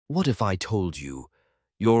What if I told you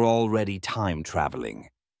you're already time traveling?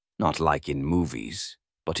 Not like in movies,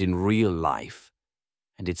 but in real life.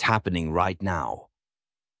 And it's happening right now.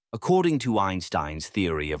 According to Einstein's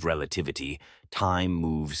theory of relativity, time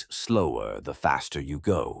moves slower the faster you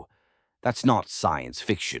go. That's not science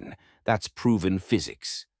fiction, that's proven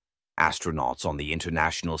physics. Astronauts on the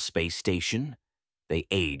International Space Station, they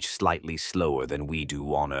age slightly slower than we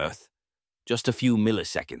do on Earth. Just a few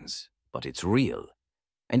milliseconds, but it's real.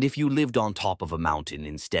 And if you lived on top of a mountain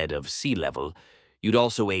instead of sea level, you'd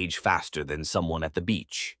also age faster than someone at the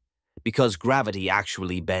beach. Because gravity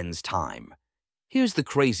actually bends time. Here's the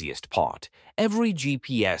craziest part. Every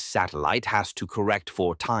GPS satellite has to correct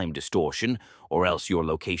for time distortion, or else your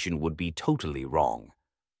location would be totally wrong.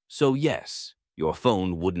 So yes, your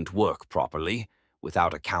phone wouldn't work properly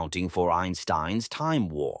without accounting for Einstein's time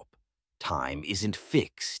warp. Time isn't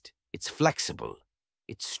fixed. It's flexible.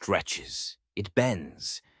 It stretches. It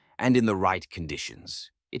bends. And in the right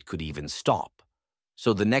conditions, it could even stop.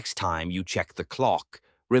 So the next time you check the clock,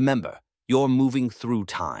 remember, you're moving through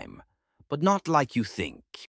time. But not like you think.